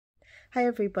Hey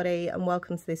everybody, and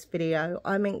welcome to this video.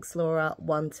 I'm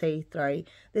InksLaura123.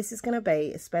 This is going to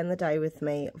be a spend the day with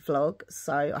me vlog,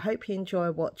 so I hope you enjoy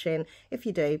watching. If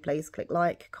you do, please click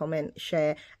like, comment,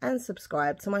 share and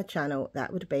subscribe to my channel.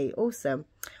 That would be awesome.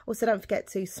 Also, don't forget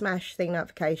to smash the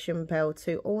notification bell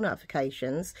to all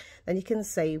notifications, then you can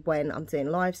see when I'm doing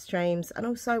live streams and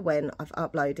also when I've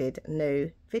uploaded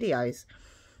new videos.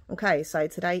 Okay, so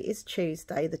today is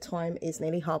Tuesday. The time is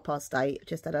nearly 8:30.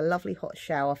 Just had a lovely hot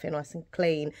shower. I feel nice and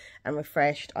clean and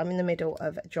refreshed. I'm in the middle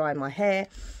of drying my hair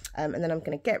and then I'm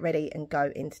going to get ready and go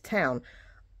into town.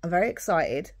 I'm very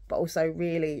excited, but also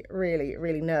really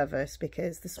nervous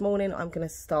because this morning I'm going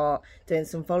to start doing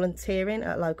some volunteering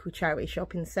at a local charity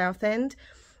shop in Southend.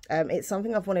 It's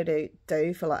something I've wanted to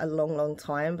do for like a long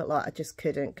time, but like I just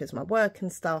couldn't because my work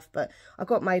and stuff. But I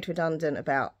got made redundant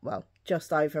about, well,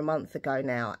 just over a month ago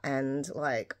now, and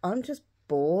like I'm just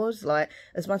bored. Like,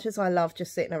 as much as I love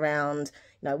just sitting around,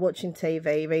 you know, watching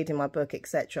TV, reading my book,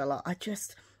 etc., like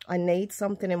I need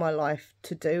something in my life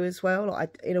to do as well.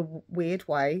 Like, in a weird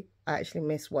way, I actually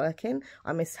miss working.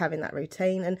 I miss having that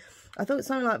routine, and I thought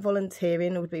something like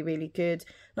volunteering would be really good,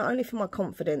 not only for my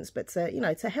confidence, but to, you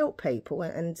know, to help people.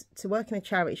 And to work in a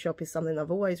charity shop is something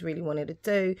I've always really wanted to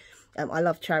do. I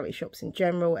love charity shops in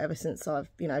general. Ever since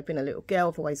I've, you know, been a little girl,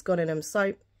 I've always gone in them.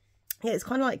 So yeah, it's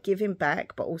kind of like giving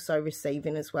back, but also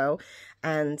receiving as well.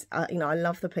 And, you know, I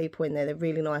love the people in there. They're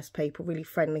really nice people, really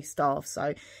friendly staff.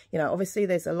 So, you know, obviously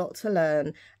there's a lot to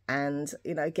learn and,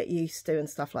 you know, get used to and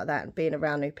stuff like that, and being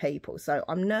around new people. So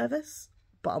I'm nervous,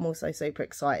 but I'm also super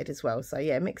excited as well. So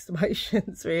yeah, mixed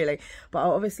emotions really. But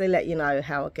I'll obviously let you know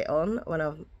how I get on when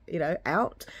I'm, you know,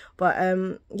 out. But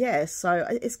yeah, so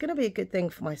it's going to be a good thing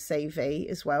for my CV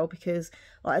as well, because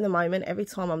like at the moment, every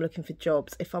time I'm looking for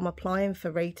jobs, if I'm applying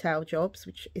for retail jobs,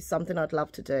 which is something I'd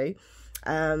love to do,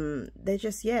 they're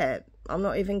just, yeah, I'm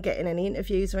not even getting any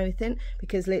interviews or anything,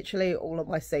 because literally all of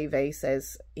my CV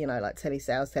says, you know, like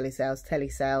telesales,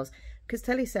 because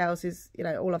telesales is, you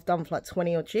know, all I've done for like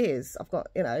 20 odd years. I've got,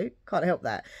 you know, can't help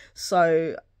that.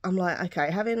 So I'm like, okay,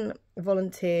 having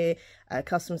volunteer,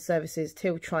 customer services,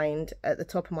 till trained at the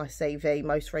top of my CV,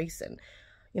 most recent,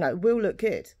 you know, will look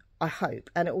good, I hope.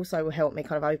 And it also will help me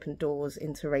kind of open doors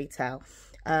into retail.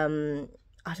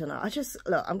 I don't know. I just,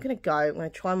 look, I'm going to go. I'm going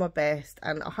to try my best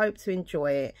and I hope to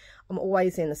enjoy it. I'm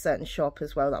always in a certain shop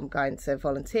as well that I'm going to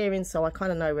volunteer in, so I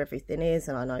kind of know where everything is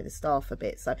and I know the staff a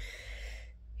bit. So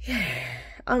yeah,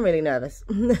 I'm really nervous.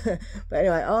 But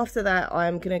anyway, after that,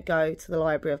 I'm going to go to the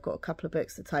library. I've got a couple of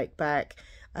books to take back.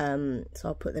 So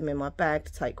I'll put them in my bag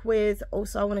to take with.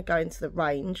 Also, I want to go into the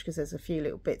range because there's a few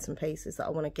little bits and pieces that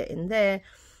I want to get in there.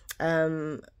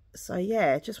 So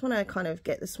yeah, just want to kind of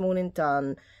get this morning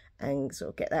done and sort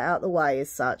of get that out of the way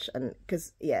as such. And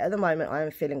because, yeah, at the moment I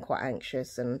am feeling quite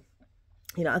anxious, and,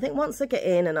 you know, I think once I get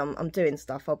in and I'm doing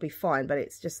stuff, I'll be fine. But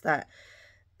it's just that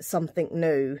something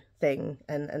new thing,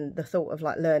 and the thought of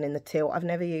like learning the till. I've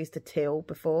never used a till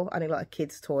before, only like a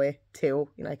kid's toy till,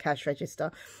 you know, cash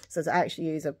register. So to actually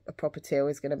use a proper till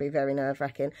is going to be very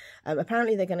nerve-wracking.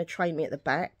 Apparently they're going to train me at the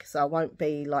back, so I won't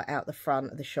be like out the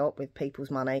front of the shop with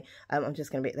people's money. I'm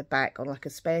just going to be at the back on like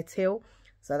a spare till.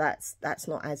 So that's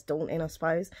not as daunting, I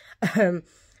suppose.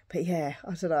 But yeah,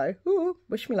 I don't know. Ooh,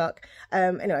 wish me luck.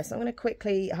 Anyway, so I'm going to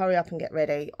quickly hurry up and get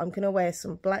ready. I'm going to wear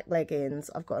some black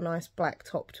leggings. I've got a nice black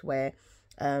top to wear,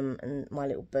 and my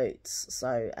little boots.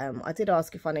 So I did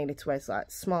ask if I needed to wear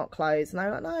like smart clothes, and they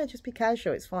were like, no, just be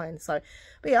casual, it's fine. So,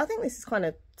 but yeah, I think this is kind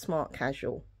of smart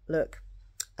casual look.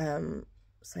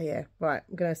 So yeah, right,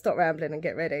 I'm going to stop rambling and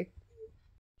get ready.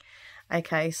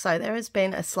 Okay, so there has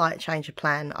been a slight change of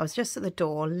plan. I was just at the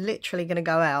door, literally going to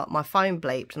go out. My phone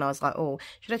bleeped and I was like, oh,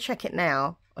 should I check it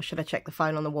now or should I check the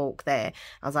phone on the walk there?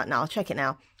 I was like, no, I'll check it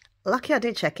now. Lucky I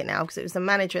did check it now, because it was the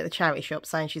manager at the charity shop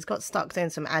saying she's got stuck doing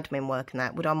some admin work and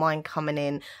that. Would I mind coming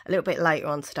in a little bit later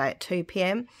on today at 2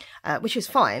 p.m? Which is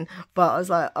fine. But I was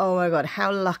like, oh my God,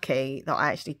 how lucky that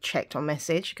I actually checked my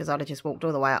message, because I'd have just walked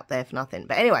all the way up there for nothing.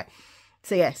 But anyway,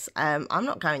 so yes, I'm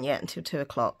not going yet until 2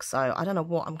 o'clock, so I don't know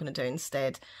what I'm going to do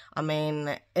instead. I mean,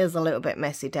 it is a little bit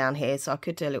messy down here, so I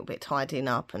could do a little bit tidying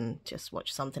up and just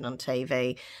watch something on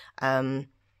TV.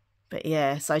 But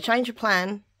yeah, so change of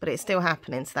plan, but it's still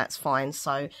happening, so that's fine.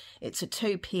 So it's at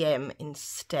 2 p.m.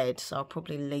 instead, so I'll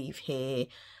probably leave here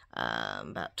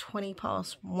about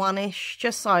 1:20ish,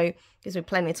 just so it gives me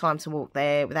plenty of time to walk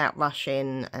there without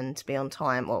rushing and to be on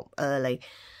time, or early.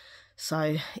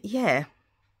 So yeah.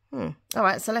 All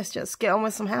right, so let's just get on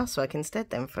with some housework instead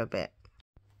then for a bit.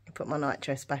 Put my night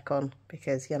dress back on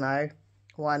because, you know,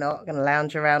 why not? I'm going to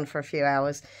lounge around for a few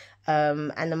hours.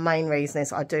 And the main reason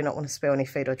is I do not want to spill any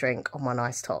food or drink on my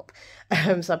nice top.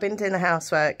 So I've been doing the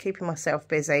housework, keeping myself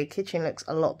busy. Kitchen looks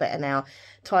a lot better now,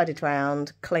 tidied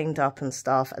round, cleaned up and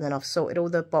stuff. And then I've sorted all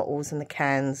the bottles and the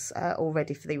cans all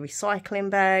ready for the recycling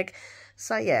bag.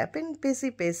 So yeah, I've been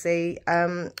busy.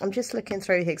 I'm just looking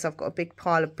through here because I've got a big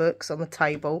pile of books on the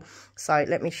table. So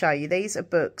let me show you. These are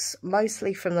books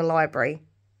mostly from the library.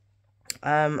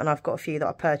 And I've got a few that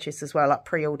I purchased as well, like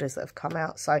pre-orders that have come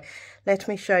out. So let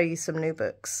me show you some new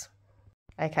books.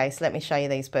 Okay, so let me show you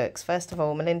these books. First of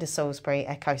all, Melinda Salisbury,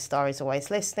 Echo Star is Always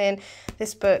Listening.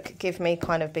 This book gives me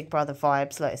kind of Big Brother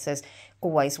vibes. Like it says,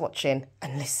 always watching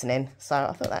and listening. So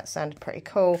I thought that sounded pretty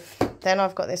cool. Then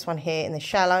I've got this one here, In the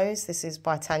Shallows. This is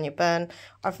by Tanya Byrne.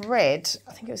 I've read,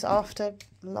 I think it was After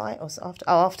Light or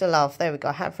After Love. There we go.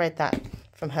 I have read that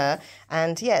from her.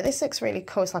 And yeah, this looks really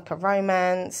cool. It's like a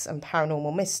romance and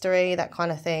paranormal mystery, that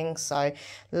kind of thing. So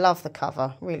love the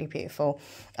cover. Really beautiful.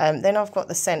 Then I've got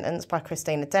The Sentence by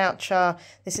Christina Doucher.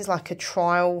 This is like a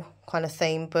trial kind of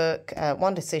theme book.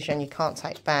 One decision you can't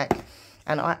take back.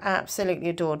 And I absolutely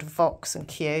adored Vox and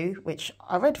Q, which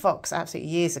I read Vox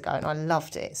absolutely years ago and I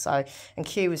loved it. So, and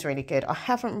Q was really good. I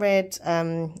haven't read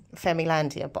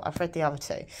Femilandia, but I've read the other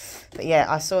two. But yeah,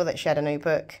 I saw that she had a new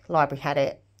book. Library had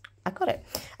it. I got it.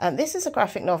 This is a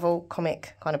graphic novel,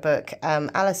 comic kind of book.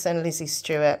 Alison Lizzie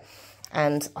Stewart.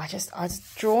 And I was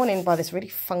drawn in by this really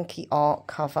funky art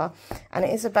cover. And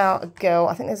it is about a girl.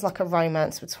 I think there's like a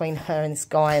romance between her and this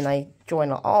guy. And they join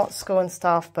like art school and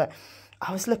stuff. But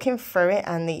I was looking through it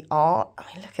and the art. I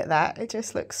mean, look at that. It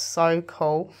just looks so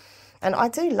cool. And I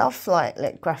do love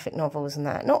like graphic novels and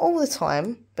that. Not all the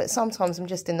time. But sometimes I'm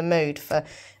just in the mood for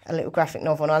a little graphic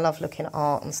novel. And I love looking at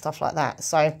art and stuff like that.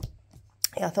 So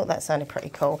yeah, I thought that sounded pretty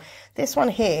cool. This one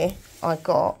here I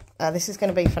got, this is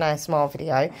going to be for an ASMR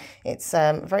video. It's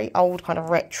a very old kind of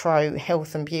retro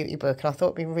health and beauty book, and I thought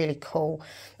it'd be really cool.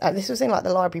 This was in like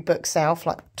the library book sale for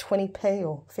like 20p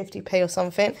or 50p or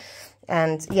something.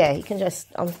 And yeah, you can just,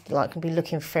 I'm like going to be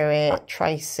looking through it,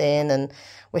 tracing and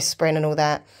whispering and all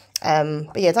that.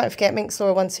 But yeah, don't forget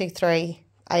MinxLaura123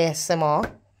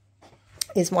 ASMR.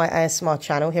 Is my ASMR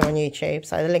channel here on YouTube,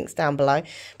 so the link's down below.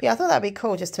 But yeah, I thought that'd be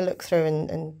cool just to look through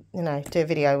and you know, do a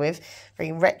video with.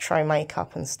 Very retro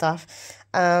makeup and stuff.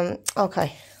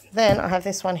 Okay, then I have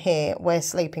this one here, Where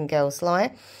Sleeping Girls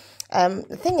Lie.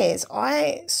 The thing is,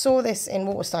 I saw this in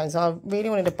Waterstones. I really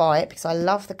wanted to buy it because I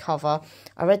love the cover.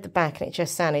 I read the back and it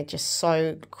just sounded just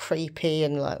so creepy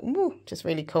and like, woo, just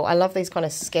really cool. I love these kind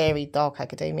of scary, dark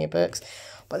academia books.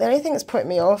 But the only thing that's put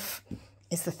me off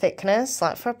is the thickness.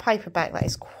 Like for a paperback, that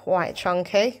is quite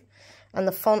chunky and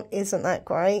the font isn't that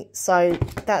great. So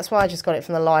that's why I just got it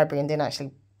from the library and didn't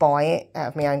actually buy it out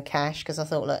of my own cash, because I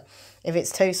thought, look, if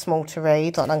it's too small to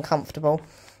read, like uncomfortable,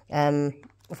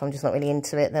 if I'm just not really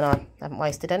into it, then I haven't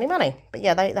wasted any money. But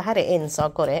yeah, they had it in, so I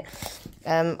got it.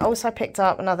 I also picked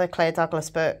up another Claire Douglas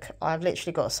book. I've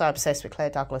literally got so obsessed with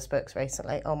Claire Douglas books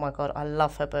recently. Oh my God, I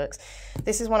love her books.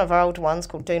 This is one of her old ones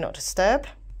called Do Not Disturb.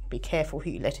 Be careful who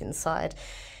you let inside.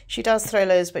 She does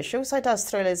thrillers, but she also does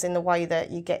thrillers in the way that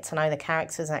you get to know the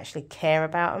characters and actually care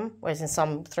about them. Whereas in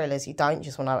some thrillers, you don't,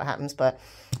 just want to know what happens. But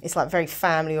it's like very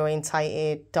family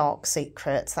orientated, dark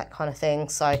secrets, that kind of thing.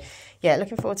 So yeah,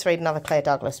 looking forward to reading another Claire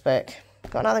Douglas book.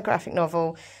 Got another graphic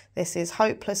novel. This is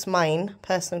Hopeless Maine,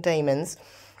 Personal Demons.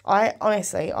 I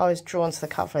was drawn to the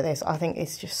cover of this. I think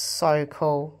it's just so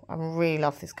cool. I really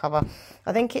love this cover.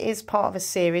 I think it is part of a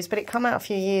series, but it came out a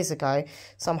few years ago.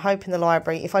 So I'm hoping the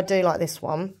library, if I do like this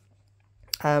one,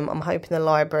 I'm hoping the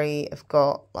library have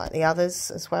got like the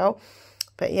others as well.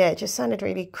 But yeah, it just sounded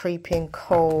really creepy and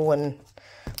cool and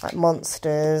like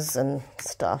monsters and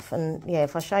stuff. And yeah,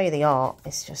 if I show you the art,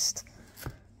 it's just,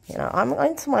 you know, I'm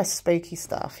into my spooky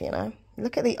stuff, you know.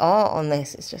 Look at the art on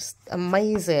this. It's just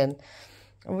amazing.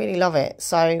 I really love it.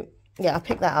 So yeah, I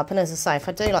picked that up. And as I say, if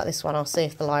I do like this one, I'll see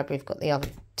if the library have got the other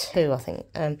two, I think.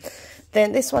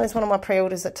 Then this one is one of my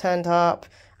pre-orders that turned up.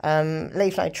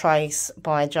 Leave No Trace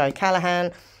by Joe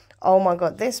Callahan. Oh my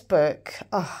God, this book,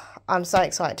 oh, I'm so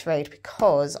excited to read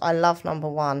because I love number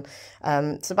one.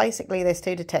 So basically there's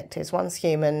two detectives, one's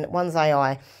human, one's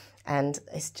AI. And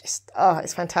it's just, oh,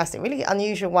 it's fantastic. Really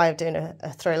unusual way of doing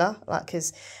a thriller. Like,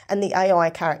 and the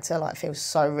AI character, like, feels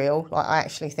so real. Like, I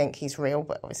actually think he's real,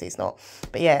 but obviously he's not.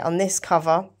 But yeah, on this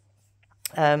cover,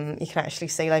 you can actually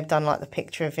see they've done, like, the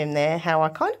picture of him there. How I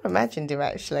kind of imagined him,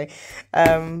 actually.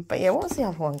 But yeah, what was the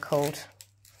other one called?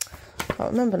 I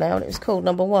can't remember now what it was called,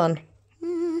 number one.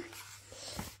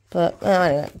 But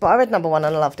anyway, but I read number 1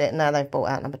 and I loved it, and now they've brought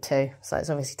out number 2, so it's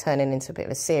obviously turning into a bit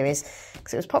of a series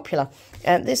because it was popular.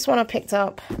 This one I picked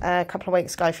up a couple of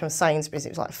weeks ago from Sainsbury's. It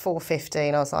was like £4.50,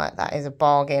 and I was like, that is a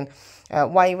bargain.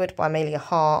 Wayward by Amelia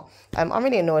Hart. I'm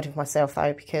really annoyed with myself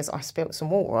though because I spilt some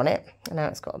water on it, and now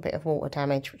it's got a bit of water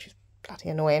damage, which is bloody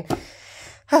annoying.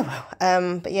 Oh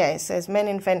well. But yeah, it says, men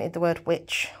invented the word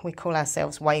witch, we call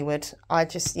ourselves wayward. I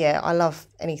love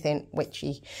anything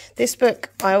witchy. This book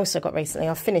I also got recently.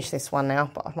 I've finished this one now,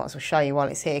 but I might as well show you while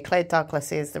it's here. Claire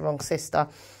Douglas is The Wrong Sister.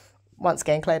 Once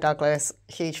again, Claire Douglas,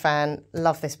 huge fan.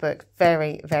 Love this book.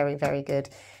 Very, very, very good.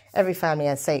 Every family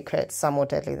has secrets, some more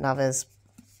deadly than others.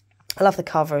 I love the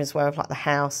cover as well, of like the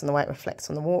house and the way it reflects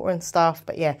on the water and stuff.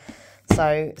 But yeah,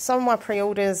 so some of my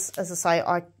pre-orders, as I say,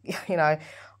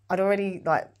 I'd already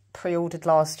like pre-ordered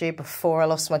last year before I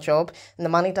lost my job, and the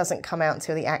money doesn't come out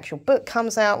until the actual book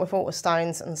comes out with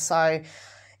Waterstones. And so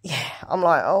yeah, I'm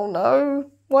like, oh no,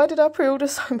 why did I pre-order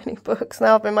so many books?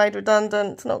 Now I've been made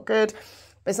redundant. It's not good.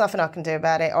 There's nothing I can do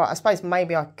about it. Or I suppose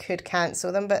maybe I could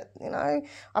cancel them, but I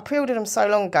pre-ordered them so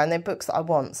long ago, and they're books that I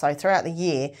want. So throughout the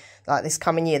year, like this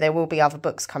coming year, there will be other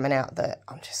books coming out that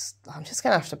I'm just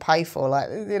gonna have to pay for. Like,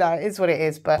 it is what it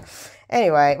is. But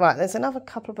anyway, right, there's another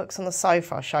couple of books on the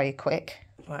sofa. I'll show you quick.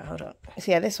 Right, hold on.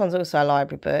 So yeah, this one's also a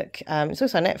library book. It's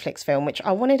also a Netflix film, which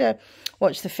I wanted to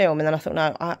watch the film, and then I thought,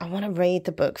 no, I want to read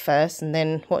the book first and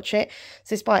then watch it.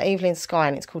 So it's by Evelyn Skye,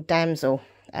 and it's called Damsel.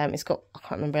 It's got, I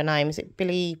can't remember her name. Is it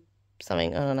Billy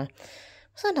something? I don't know.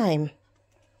 What's her name?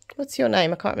 What's your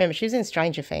name? I can't remember. She was in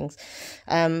Stranger Things.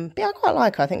 But yeah, I quite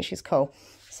like her. I think she's cool.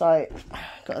 So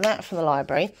got that from the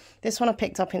library. This one I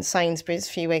picked up in Sainsbury's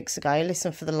a few weeks ago.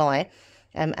 Listen for the Lie.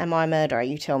 Am I a Murderer?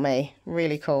 You Tell Me.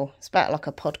 Really cool. It's about like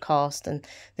a podcast, and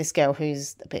this girl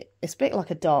who's it's a bit like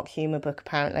a dark humour book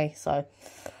apparently. So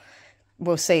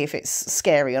we'll see if it's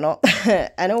scary or not.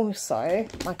 And also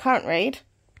my current read.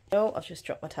 Oh, I've just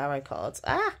dropped my tarot cards.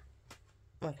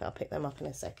 Okay, I'll pick them up in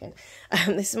a second.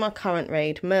 This is my current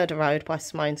read, Murder Road by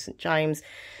Simone St. James.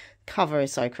 Cover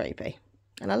is so creepy,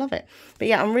 and I love it. But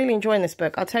yeah, I'm really enjoying this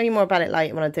book. I'll tell you more about it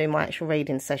later when I do my actual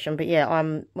reading session. But yeah,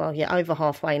 I'm, over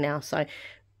halfway now, so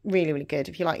really, really good.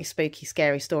 If you like your spooky,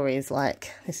 scary stories,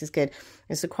 like, this is good.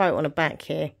 There's a quote on the back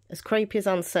here. As creepy as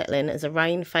unsettling as a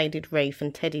rain-faded reef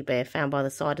and teddy bear found by the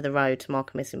side of the road to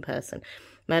mark a missing person,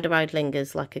 Murder Road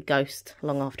lingers like a ghost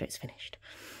long after it's finished.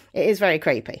 It is very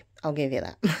creepy, I'll give you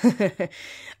that.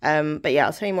 But yeah,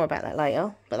 I'll tell you more about that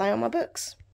later. But they are my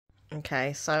books.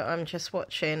 Okay, so I'm just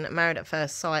watching Married at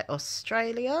First Sight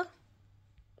Australia.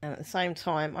 And at the same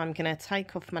time, I'm going to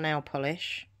take off my nail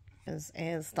polish, as it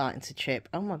is starting to chip.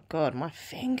 Oh my God, my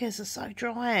fingers are so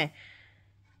dry.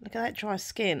 Look at that dry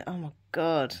skin. Oh my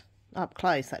God. Up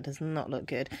close, that does not look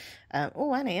good.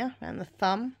 Oh, and here, around the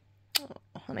thumb.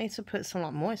 Oh, I need to put some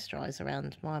like moisturiser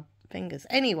around my fingers.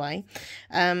 Anyway,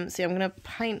 see, I'm going to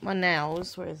paint my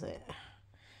nails. Where is it?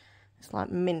 It's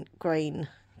like mint green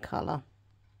colour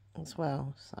as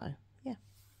well. So, yeah.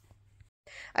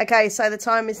 Okay, so the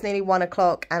time is nearly 1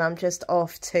 o'clock, and I'm just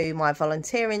off to my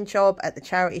volunteering job at the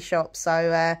charity shop. So,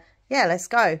 yeah, let's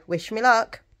go. Wish me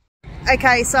luck.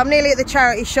 Okay, so I'm nearly at the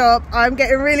charity shop. I'm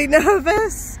getting really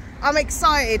nervous. I'm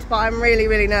excited, but I'm really,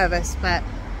 really nervous. But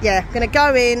yeah, I'm going to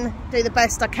go in, do the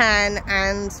best I can,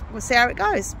 and we'll see how it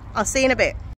goes. I'll see you in a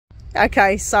bit.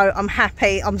 Okay, so I'm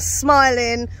happy. I'm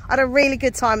smiling. I had a really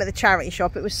good time at the charity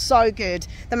shop. It was so good.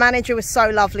 The manager was so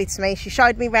lovely to me. She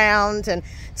showed me around and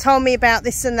told me about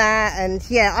this and that. And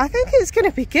yeah, I think it's going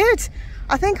to be good.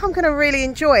 I think I'm going to really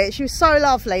enjoy it. She was so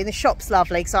lovely. The shop's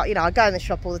lovely because, I go in the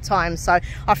shop all the time, so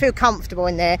I feel comfortable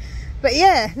in there. But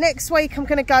yeah, next week I'm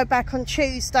going to go back on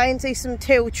Tuesday and do some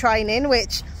till training,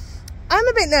 which I'm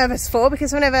a bit nervous for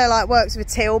because I've never like worked with a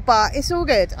till, but it's all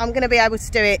good. I'm going to be able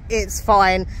to do it. It's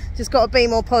fine. Just got to be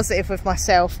more positive with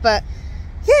myself. But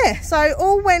yeah, so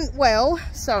all went well.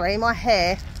 Sorry, my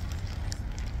hair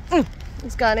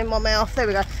is going in my mouth. There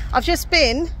we go. I've just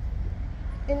been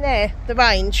in there, the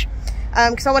range,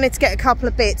 because I wanted to get a couple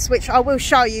of bits, which I will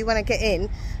show you when I get in.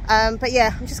 But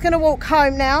yeah, I'm just going to walk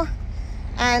home now.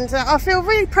 And I feel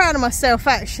really proud of myself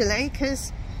actually,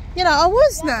 because I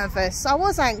was nervous, I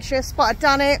was anxious, but I'd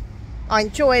done it, I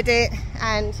enjoyed it,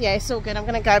 and yeah, it's all good. I'm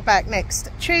going to go back next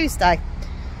Tuesday.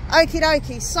 Okie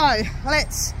dokie, so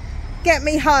let's get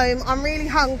me home. I'm really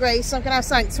hungry, so I'm going to have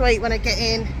something to eat when I get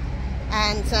in,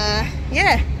 and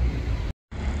yeah.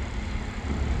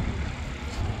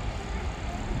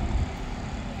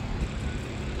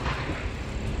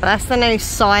 That's the new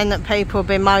sign that people have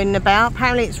been moaning about.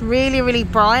 Apparently it's really, really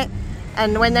bright,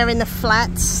 and when they're in the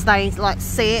flats they like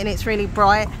see it and it's really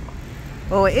bright.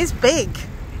 Oh, it is big.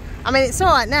 I mean, it's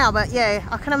all right now, but yeah,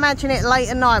 I can imagine it late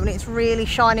at night when it's really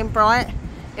shining bright.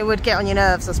 It would get on your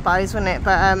nerves, I suppose, wouldn't it?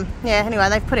 But yeah, anyway,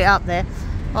 they've put it up there.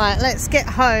 Right, let's get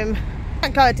home. I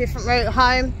go a different route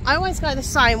home. I always go the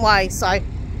same way, so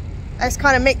let's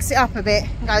kind of mix it up a bit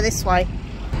and go this way.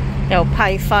 The old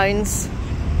pay phones.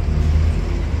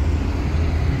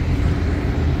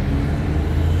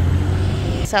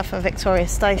 Southend Victoria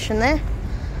Station there.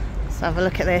 Let's have a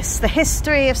look at this. The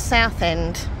history of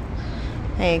Southend.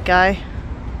 There you go.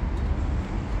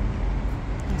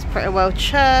 It's Prittlewell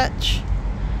Church.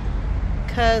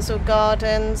 Kersal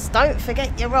Gardens. Don't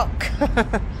forget your rock.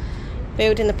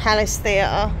 Building the Palace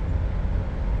Theatre.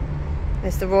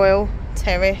 There's the Royal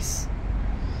Terrace.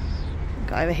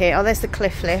 Go over here. Oh, there's the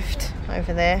cliff lift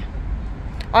over there.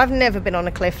 I've never been on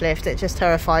a cliff lift. It just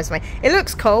terrifies me. It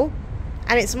looks cool.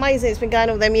 And it's amazing it's been going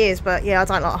all them years, but yeah, I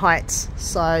don't like heights.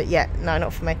 So yeah, no,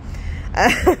 not for me.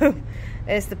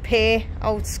 There's the pier,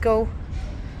 old school,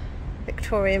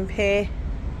 Victorian pier.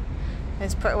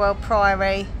 There's Prittlewell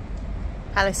Priory,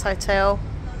 Palace Hotel.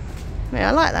 Yeah,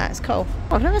 I like that, it's cool.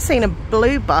 I've never seen a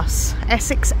blue bus,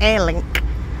 Essex Airlink.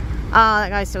 Ah, that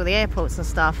goes to all the airports and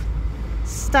stuff.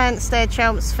 Stansted,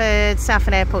 Chelmsford,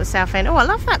 Southend Airport, Southend. Oh, I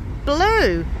love that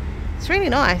blue. It's really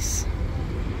nice.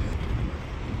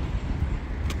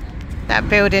 That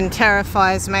building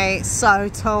terrifies me. It's so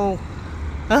tall.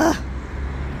 Ugh.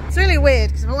 It's really weird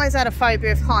because I've always had a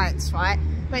phobia of heights, right?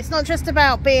 But it's not just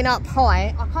about being up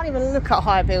high. I can't even look at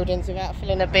high buildings without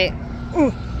feeling a bit...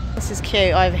 Ooh. This is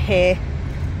cute over here.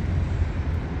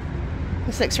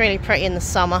 This looks really pretty in the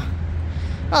summer.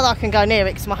 Not that I can go near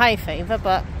it because of my hay fever,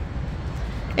 but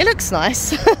it looks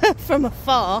nice from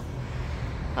afar.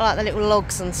 I like the little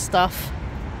logs and stuff.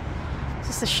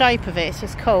 Just the shape of it, it's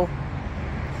just cool.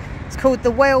 It's called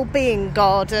the Wellbeing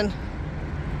Garden.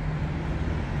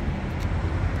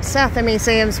 Southend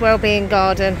Museum's Wellbeing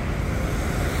Garden.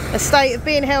 A state of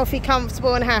being healthy,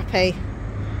 comfortable and happy.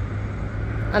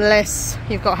 Unless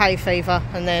you've got hay fever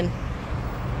and then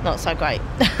not so great.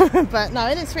 But no,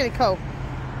 it is really cool.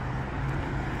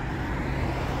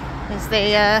 There's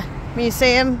the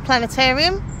museum,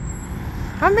 planetarium.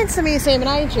 I haven't been to the museum in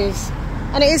ages.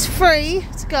 And it is free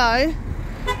to go.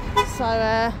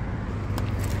 So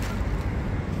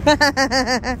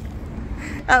that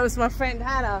was my friend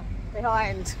Hannah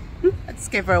behind. Let's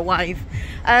give her a wave.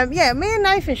 Yeah, me and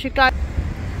Nathan should go to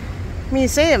the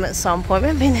museum at some point. We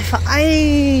haven't been there for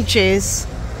ages.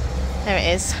 There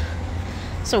it is.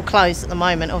 It's all closed at the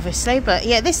moment, obviously, but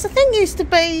yeah, the thing used to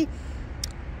be,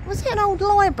 was it an old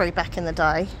library back in the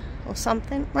day or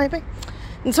something, maybe?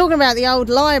 And talking about the old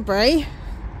library,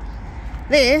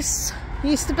 this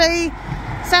used to be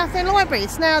Southend Library.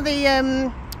 It's now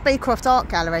the Beecroft Art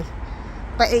Gallery,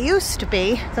 but it used to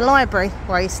be the library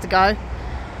where I used to go.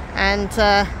 And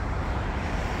oh,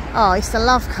 I used to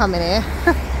love coming here.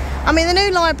 I mean, the new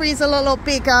library is a lot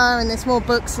bigger and there's more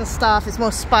books and stuff, there's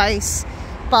more space,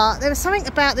 but there was something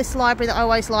about this library that I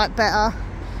always liked better.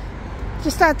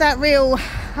 Just had that real,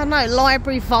 I don't know,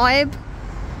 library vibe,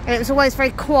 and it was always very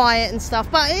quiet and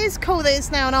stuff. But it is cool that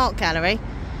it's now an art gallery.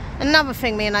 Another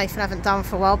thing me and Nathan haven't done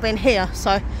for a while, been here,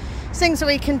 so things that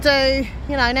we can do,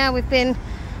 you know, now we've been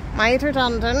made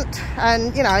redundant,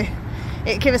 and you know,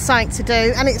 it gives us something to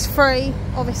do, and it's free,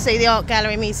 obviously, the art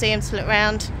gallery museum to look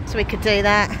around, so we could do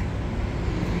that.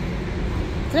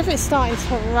 I don't know if it's starting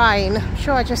to rain. I'm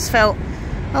sure I just felt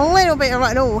a little bit of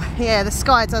rain. Oh yeah, the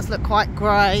sky does look quite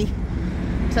grey,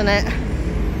 doesn't it?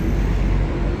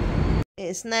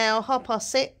 It's now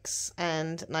 6:30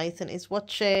 and Nathan is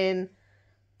watching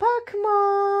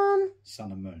Pokemon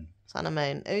Sun and Moon. Sun and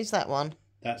Moon. Who's that one?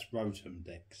 That's Rotom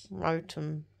Dex.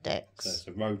 Rotom Dex. So it's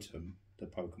a Rotom, the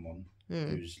Pokemon,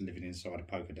 who's living inside a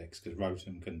Pokedex, because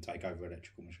Rotom can take over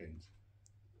electrical machines.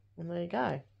 And there you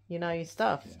go. You know your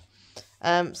stuff. Yeah.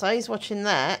 So he's watching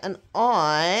that, and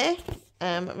I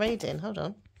am reading. Hold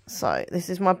on. So this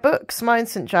is my book, Simone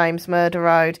St James, Murder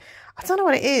Road. I don't know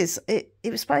what it is. It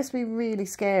was supposed to be really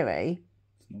scary.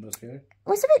 It's not that scary?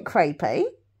 Well, it's a bit creepy,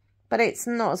 but it's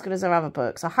not as good as her other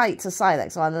books. I hate to say that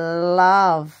because I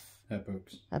love her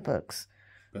books.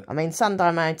 But I mean,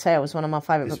 Sunday Motel was one of my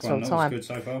favourite books of all time. Good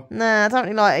so far? Nah, I don't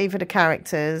really like either of the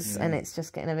characters, and it's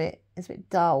just getting it's a bit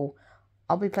dull.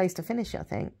 I'll be pleased to finish it, I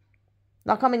think.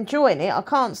 Like, I'm enjoying it. I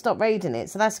can't stop reading it,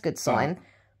 so that's a good sign.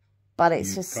 But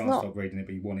it's just not... You can't stop reading it,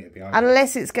 but you want it to be over.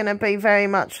 Unless it's going to be very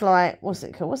much like... What's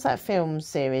it called? What's that film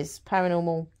series?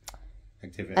 Paranormal...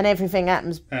 Activity. And everything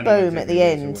happens, boom, at the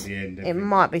end. It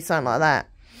might be something like that.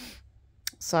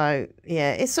 So,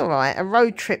 yeah, it's all right. A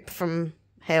road trip from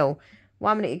hell.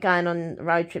 1 minute you're going on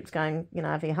road trips going, you know,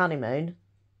 having a honeymoon.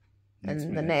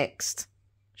 And the next,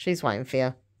 she's waiting for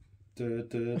you.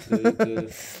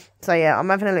 So yeah, I'm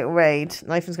having a little read.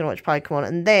 Nathan's going to watch Pokemon,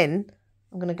 and then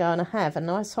I'm going to go and have a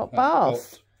nice hot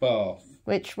bath.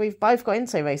 Which we've both got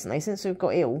into recently since we've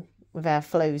got ill with our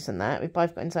flus and that. We've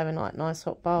both got into having like nice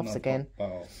hot baths again.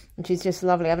 And she's just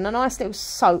lovely, having a nice little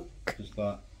soak. Just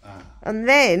like, And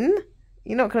then,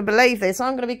 you're not going to believe this,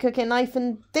 I'm going to be cooking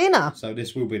Nathan dinner. So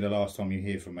this will be the last time you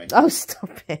hear from me. Oh,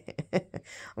 stop it.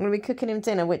 I'm going to be cooking him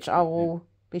dinner, which I will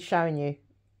be showing you.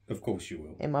 Of course you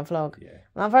will. In my vlog. Yeah.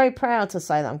 And I'm very proud to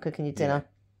say that I'm cooking you dinner.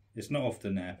 Yeah. It's not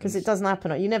often that happens. Because it doesn't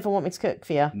happen. You never want me to cook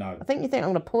for you. No. I think you think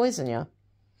I'm going to poison you.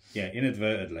 Yeah,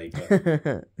 inadvertently.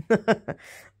 But,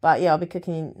 but yeah, I'll be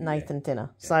cooking Nathan dinner.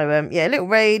 So, yeah, a little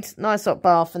read, nice hot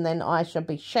bath, and then I shall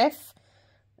be chef.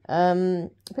 A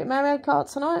bit Mario Kart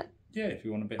tonight? Yeah, if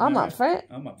you want a bit I'm up for it.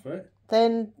 I'm up for it.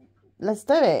 Then let's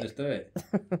do it. Let's do it.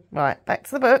 Right, back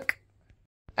to the book.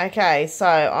 Okay, so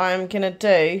I'm going to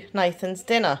do Nathan's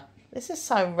dinner. This is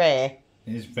so rare.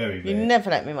 It is very rare. You never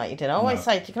let me make your dinner. I always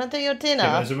say to you, can I do your dinner?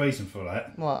 Yeah, there's a reason for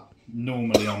that. What?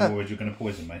 Normally I'm worried you're going to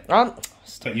poison me.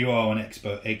 But you are an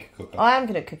expert egg cooker. I am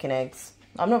good at cooking eggs.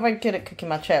 I'm not very good at cooking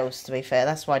my chels, to be fair.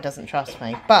 That's why he doesn't trust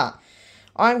me. But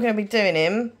I'm going to be doing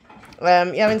him,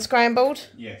 in scrambled?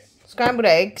 Yes. Scrambled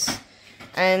eggs.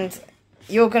 And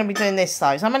you're going to be doing this,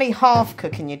 though. So I'm only half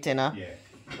cooking your dinner. Yeah.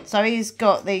 So he's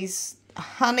got these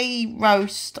honey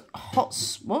roast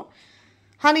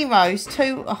honey roast,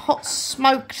 2 hot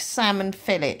smoked salmon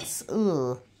fillets.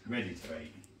 Ugh. Ready to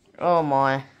eat. Oh,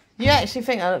 my. You actually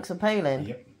think that looks appealing?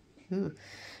 Yep. Ooh.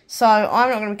 So,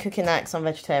 I'm not going to be cooking that because I'm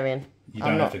vegetarian. You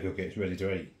don't have to cook it, it's ready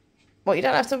to eat. What, you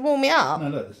don't have to warm it up? No,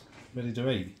 look, it's ready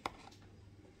to eat.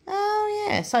 Oh,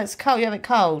 yeah, so it's cold, you have it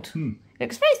cold. It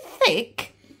looks very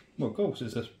thick. Well, of course,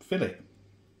 it's a fillet.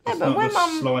 Yeah, but when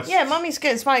Mummy's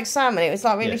getting smoked salmon, it was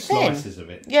like really thin. Slices of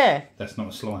it. Yeah. That's not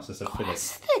a slice, that's a fillet.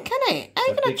 It's thick, isn't it? How are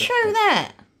you going to chew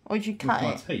that? Or did you cut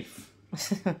it? Teeth.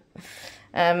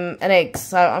 And eggs.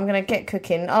 So I'm going to get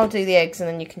cooking. I'll do the eggs and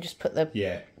then you can just put the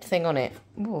thing on it.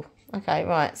 Ooh, okay,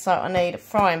 right. So I need a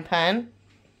frying pan.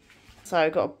 So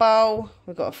we've got a bowl.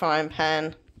 We've got a frying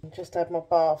pan. I just had my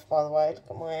bath, by the way. Look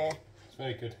at my hair. It's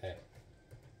very good hair.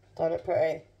 Do I look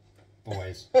pretty?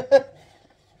 Always.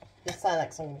 Just say that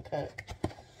because I'm going to cook.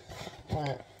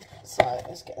 Right. So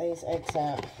let's get these eggs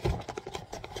out.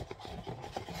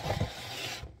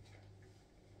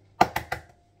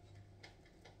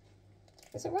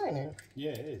 Is it raining?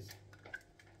 Yeah, it is.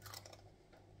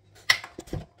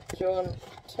 Do you want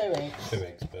 2 eggs? 2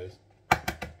 eggs, please.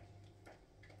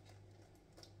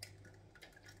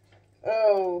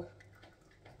 Oh.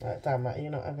 Right, damn it,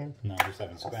 you're not having. No, I'm just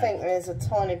having scrambled. I think there's a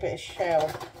tiny bit of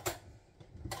shell.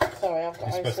 Sorry, I've got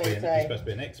OCD. You're supposed to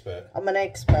be an expert. I'm an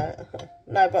expert.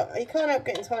 No, but you can't help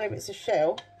getting tiny bits of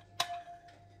shell.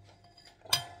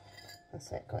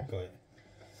 That's it, got it.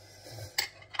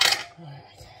 Right.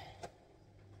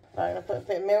 Right, I'm going to put a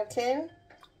bit of milk in.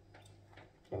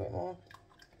 A bit more.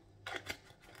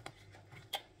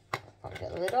 I'll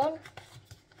get the lid on.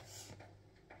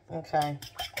 Okay.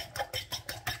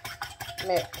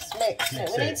 Mix.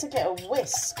 We need to get a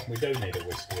whisk. We do need a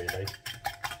whisk, really.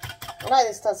 I know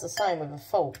this does the same with a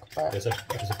fork, but... There's a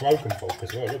broken fork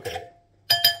as well, look at it.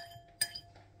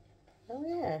 Oh,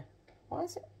 yeah. Why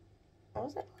is it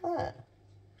like that?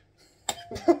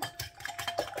 Oh.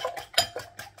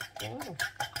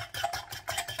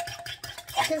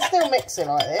 You can still mix it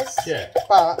like this. Yeah.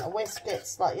 But a whisk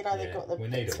gets like, they've got the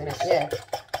bits in it. Yeah.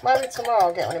 Maybe tomorrow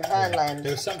I'll get one in Poundland.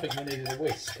 There was something we needed a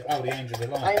whisk. Oh, the Angel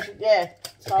Delight. Yeah.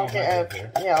 So I'll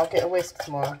get a whisk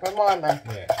tomorrow. Remind me.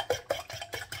 Yeah.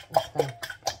 Okay.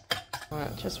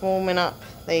 Right, just warming up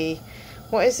the...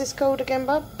 What is this called again,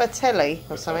 bub? Batelli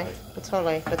or something?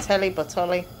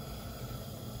 Batelli.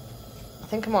 I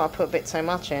think I might have put a bit too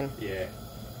much in. Yeah.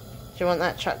 Do you want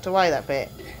that chucked away, that bit?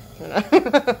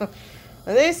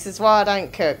 This is why I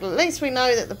don't cook. At least we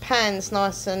know that the pan's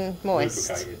nice and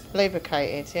moist.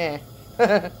 Lubricated, yeah.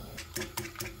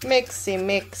 Mixy.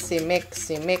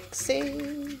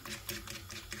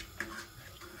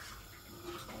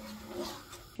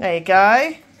 There you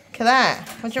go. Look at that.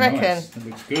 What do you reckon? That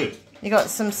looks good. You got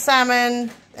some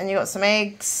salmon and you got some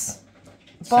eggs.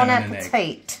 Bon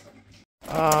appetit.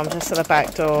 Oh, I'm just at the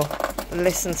back door.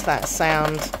 Listen to that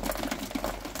sound.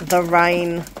 The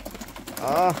rain.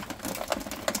 Oh,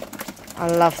 I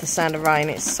love the sound of rain.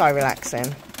 It's so relaxing.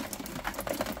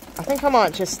 I think I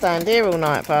might just stand here all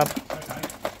night, bub. Okay.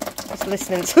 Just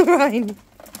listening to the rain.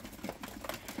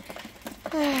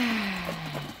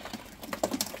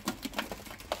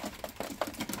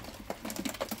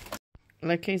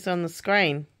 Look who's on the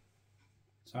screen.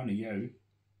 It's only you.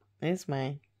 It's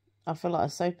me. I feel like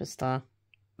a superstar.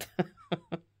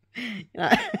 You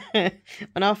know,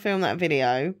 when I filmed that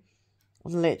video,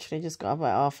 I've literally just got up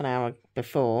about half an hour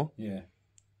before. Yeah.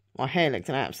 My hair looked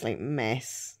an absolute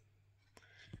mess.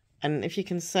 And if you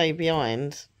can see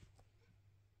behind,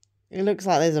 it looks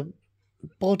like there's a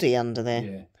body under there.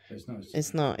 Yeah, but it's not.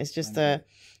 It's not. It's just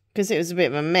because it was a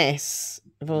bit of a mess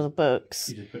with all the books.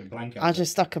 You just put a blanket. I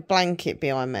just stuck a blanket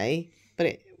behind me.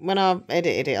 But when I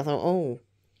edited it, I thought, oh,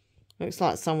 looks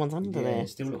like someone's under there.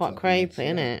 It's quite like creepy,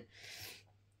 isn't it?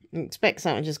 You expect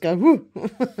something to just go, whoo.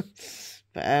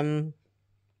 But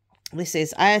this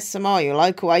is ASMR, your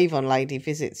local Avon lady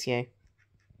visits you.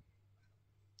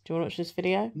 Do you want to watch this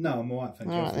video? No, I'm alright, thank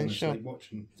you. All right, then, sure.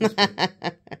 Watching.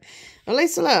 At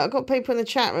least look, I've got people in the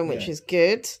chat room, which is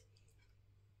good.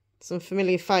 Some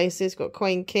familiar faces. We've got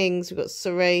Queen Kings, we've got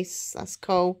Cerise. That's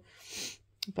cool.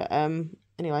 But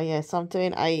anyway, yeah, so I'm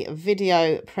doing a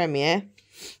video premiere.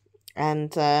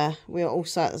 And we are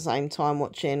also at the same time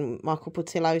watching Michael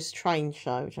Portillo's train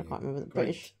show, which I can't remember.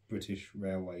 The British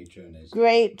Railway Journeys.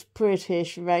 Great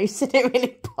British Railway. Isn't it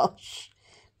really posh?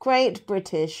 Great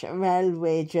British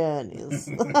Railway Journeys.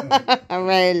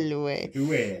 Railway.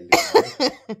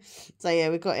 So yeah,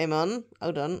 we've got him on.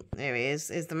 Hold on. There he is.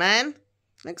 Here's the man.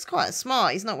 Looks quite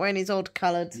smart. He's not wearing his odd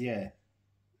coloured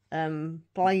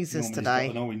blazers today.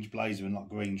 He's got an orange blazer and like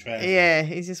green trousers. Yeah,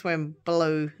 he's just wearing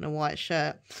blue and a white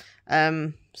shirt.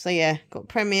 So yeah, got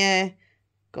Premiere,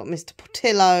 got Mr.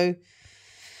 Portillo,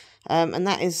 and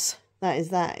that is that.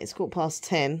 It's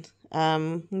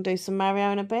 10:15. We'll do some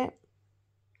Mario in a bit.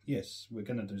 Yes, we're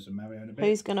gonna do some Mario in a bit.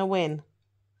 Who's gonna win?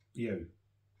 You.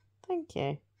 Thank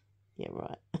you. Yeah,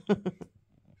 right.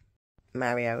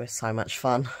 Mario was so much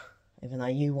fun, even though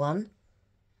you won,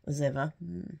 as ever.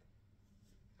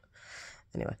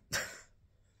 Anyway,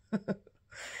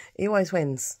 he always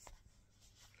wins.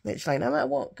 Literally, no matter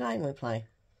what game we play.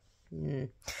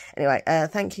 Anyway,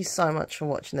 thank you so much for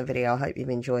watching the video. I hope you've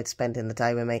enjoyed spending the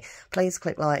day with me. Please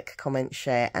click like, comment,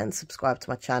 share and subscribe to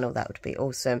my channel. That would be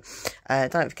awesome.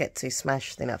 Don't forget to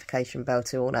smash the notification bell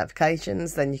to all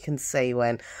notifications. Then you can see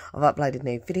when I've uploaded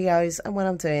new videos and when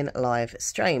I'm doing live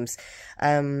streams.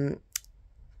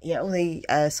 Yeah, all the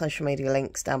social media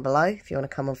links down below if you want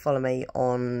to come and follow me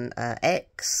on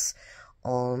X,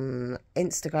 on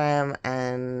Instagram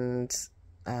and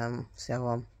what's the other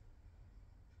one?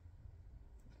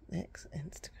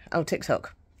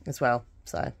 TikTok as well.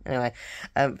 So anyway,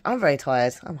 I'm very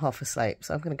tired. I'm half asleep,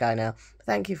 so I'm going to go now. But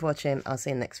thank you for watching. I'll see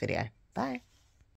you in the next video. Bye.